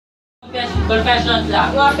Confessions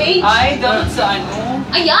lang. Mga page? Ay, dapat sa ano?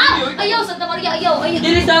 Ayaw! Ayaw! Santa Maria, ayaw! Ayaw!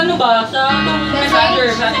 Dili sa ano ba? Sa messenger.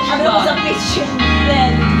 Message Ano ba? ko sa Christian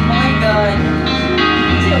friend? Oh my God.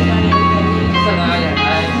 Sino ba yan? Sa ngayon.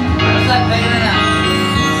 Ay, saan ba yun na?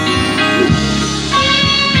 Ay,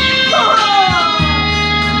 ikaw pa.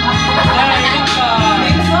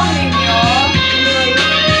 Next song ninyo.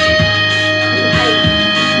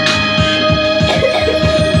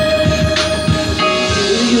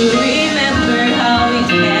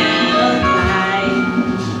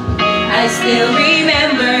 I still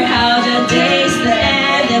remember how the days, the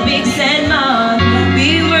end, the weeks and months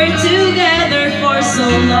we were together for so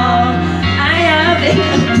long. I haven't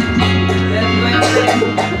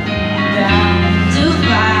Down. too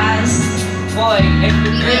fast. Boy,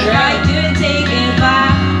 If I could take it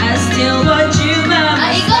back, I still want you by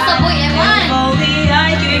my Ikaw sa boy, side. Eman! If only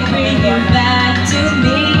I could bring you back to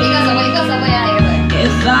me. Ikaw sa boy, ayaw.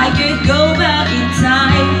 If I could go back in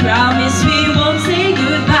time, promise we won't say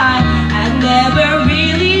goodbye. I never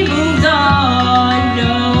really moved on,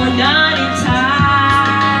 no, not in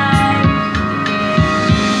time.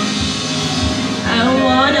 I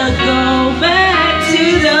wanna go back to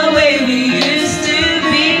the way we used to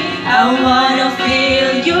be. I wanna feel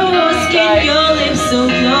your skin, your lips so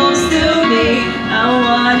close to me. I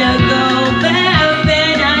wanna go back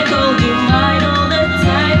when I called you mine all the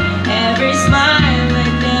time. Every smile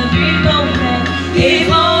and every moment. If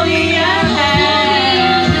only I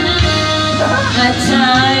had a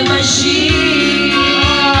time machine.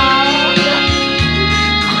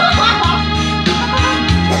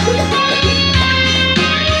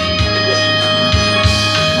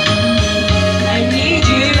 I need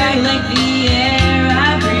you like the air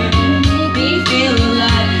I breathe. Make me feel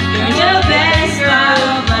alive. You're the best part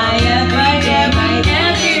of my everyday, my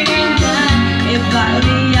every night. If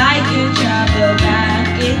only I could travel back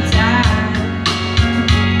in time.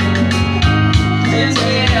 just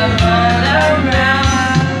get a run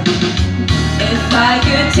around. If I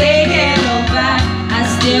could take it all back, I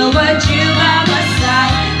still want you by my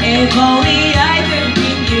side. If only I could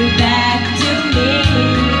bring you back to me.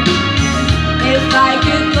 If I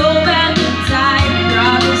could go back in time,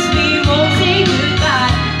 promise we won't say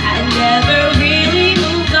goodbye. I never really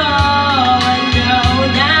moved on, no,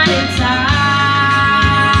 not in time.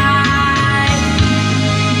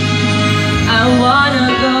 I wanna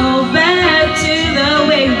go back to the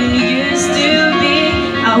way we used to be.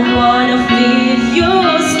 I wanna feel your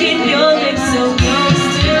skin, your lips so close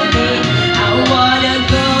to me. I wanna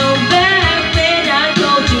go back when I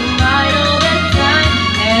told you mine all the time.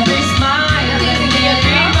 Every smile and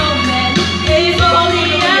every moment. If only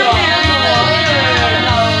I had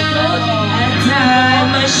a time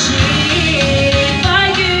machine. If I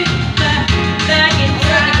could back in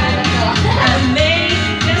time, I'd make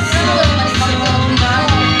this song so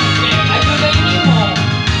much. Ay, gagawin mo.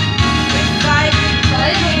 If I could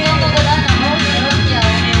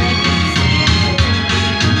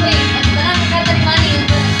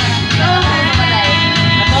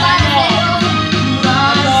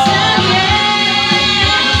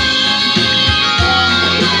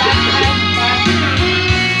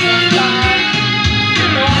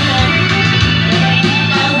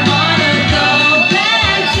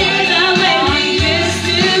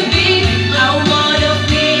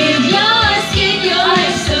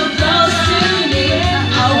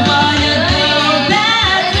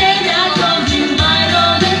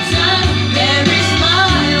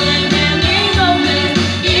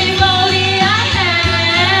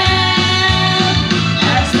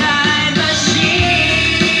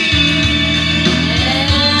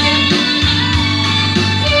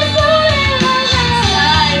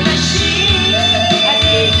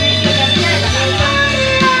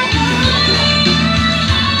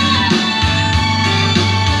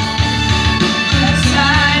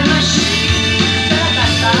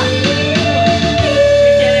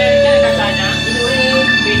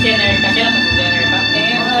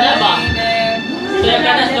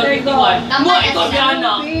Mo, ikaw yan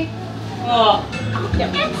na. Oh.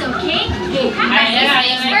 It's okay. Ay,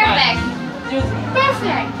 It's perfect.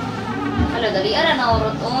 Perfect. Hala, dali ara na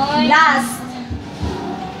urot oy. last.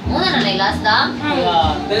 Muna na na last dam.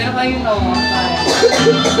 Dali na kayo na mga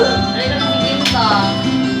Dali na sige ka.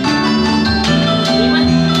 Liman.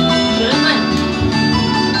 Liman.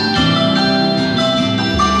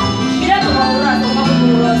 Pila to ka oras, o ka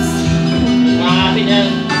oras. Mga pinag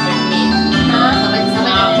technique.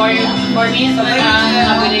 Sabay. 4 minutes na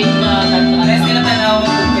average na tatlo. Rest ka na tanaw mo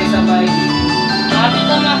kung kayo sabay. Kapit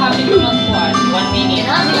na makapit yung mag-1 minute.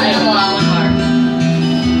 Kinapit na Ay, ako. 1 hour.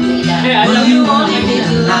 Sige Eh, All alam you mo, wanna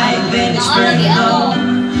live life and it's Nakalagi perfect. ako.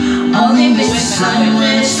 Only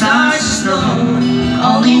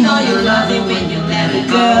you love it when you let it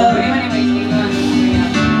go.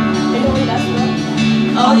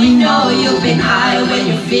 Only know you've been high when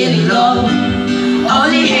you're feeling low.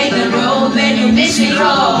 Only hate the road when you're missing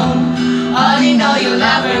home. Only know you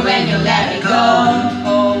love her when you let it go.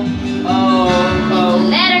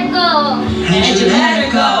 Let her go. And you let her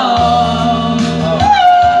go.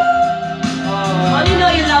 Only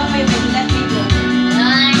know you love me when you let me go.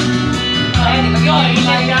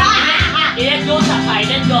 Let go sa pa.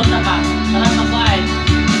 Let go sa pa. Parang kapal.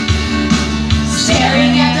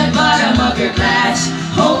 Staring at the bottom of your glass,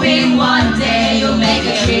 hoping one day you'll make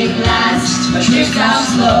a trip last. But trips come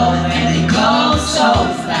slow and they go so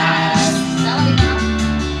fast.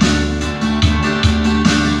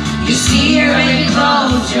 You see her when you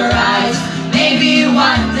close your eyes. Maybe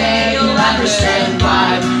one day you'll understand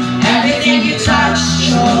why everything you touch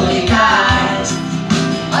surely dies.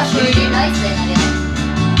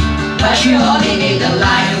 But you only need the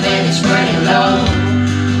light when it's burning low.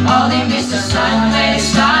 Only miss the sun when it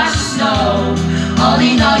starts to snow.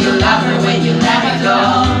 Only know you love her when you let her go.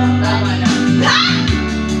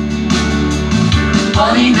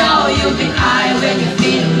 Only know you've been high when you're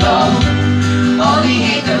feeling low. Only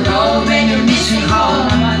hate the road when you're missing home.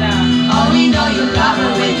 Only know you love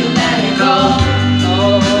her when you let her go.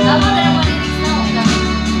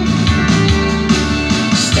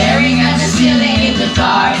 Staring at the ceiling in the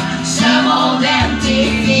dark, some old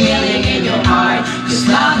empty feeling in your heart. Cause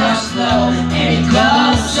love goes slow and it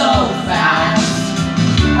goes so fast.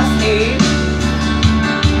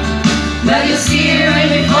 Well, you see her when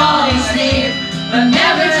you fall asleep, but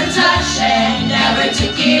never to touch and never to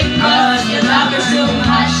keep. Cause you love her so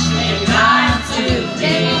much and not to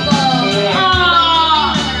take.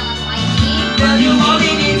 Well, you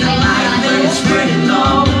only need the light when it's burning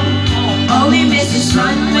low. Only miss the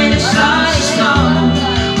sun when it starts to snow.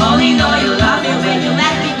 Only know you love me when you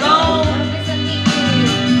let me go.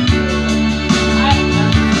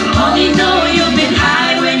 Only know you've been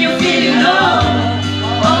high when you're feeling low.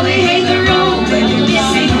 Only hate the road when you're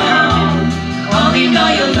missing home. Only know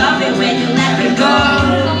you love it when you let me go.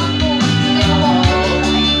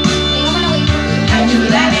 And you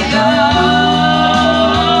let me go.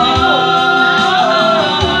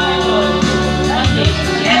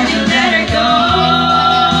 And you let her go.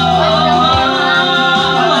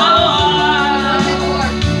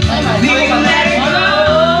 You let her go.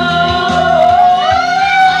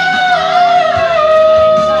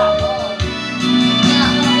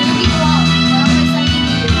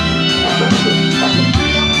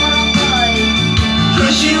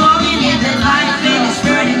 Cause you only need the light when it's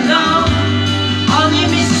burning low. Only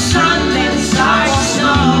miss the sun when it starts to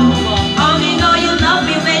snow. Only know you love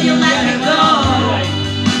me when you let me go.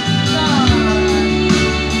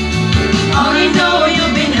 Only know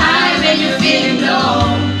you've been high when you're feeling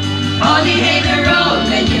low. Only hate the road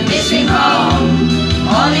when you're missing home.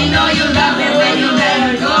 Only know you love me when you let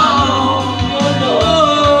her go.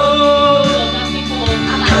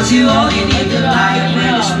 Cause you only need the light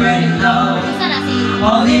when it's burning low.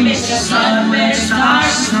 Only miss the sun when it starts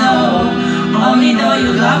to snow. Only know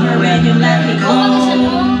you love her when you let me go.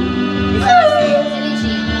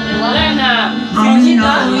 Wala na. Only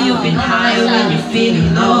know you've been high when you're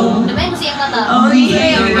feeling low. Only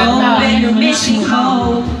hate the road when you're missing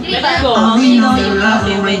home. Let go. Only know you love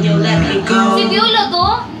me when you let me go. Si Viola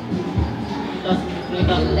to?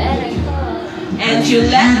 And you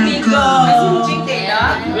let me go.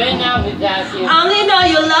 When now without you. Only know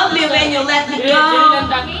you love me when you let me go.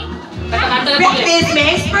 Practice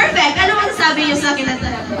makes perfect. Ano bang sabi niyo sa akin na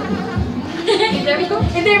talaga?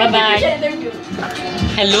 Bye-bye.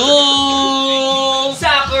 Hello!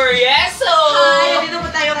 Sakuryeso! Hi, nandito po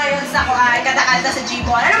tayo ngayon sa kata-kata sa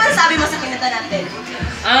Gmall. Ano bang sabi mo sa kinata natin?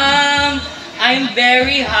 I'm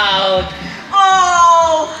very hot.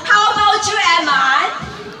 Oh, how about you, Eman?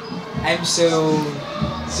 I'm so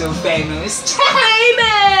famous.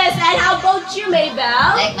 Famous! And how about you,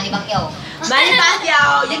 Maybell? Like, Manny Pacquiao. Manny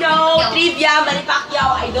Pacquiao, you know, trivia, Manny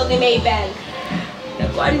Pacquiao, idol ni Maybell.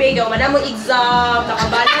 Nagkuhan, Maybell, madam mong exam,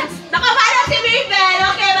 nakabalance. Nakabalance si Maybell!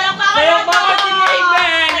 Okay, malakpakan Kaya na to! baka si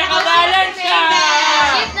Maybell, nakabalance siya!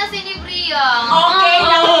 Shift na si Nivria. Okay,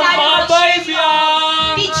 Bye-bye,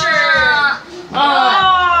 Bian! Teacher!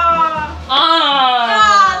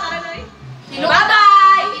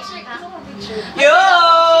 Bye-bye! Teacher ka? Yo!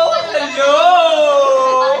 Hello!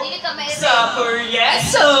 Para dili ka may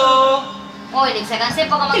Sakuryeso! Oy, nagsakan pa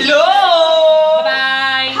ka mag- Hello!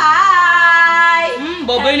 Bye-bye! Hi!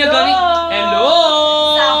 Babay na gani. Hello!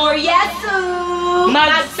 Sakuryesu!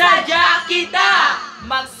 Magsadya kita!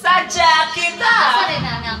 Magsadya kita! Asa rin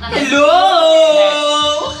na nga ka. Hello!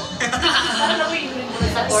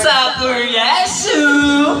 Sa Kuryesu,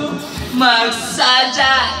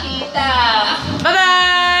 magsadya kita.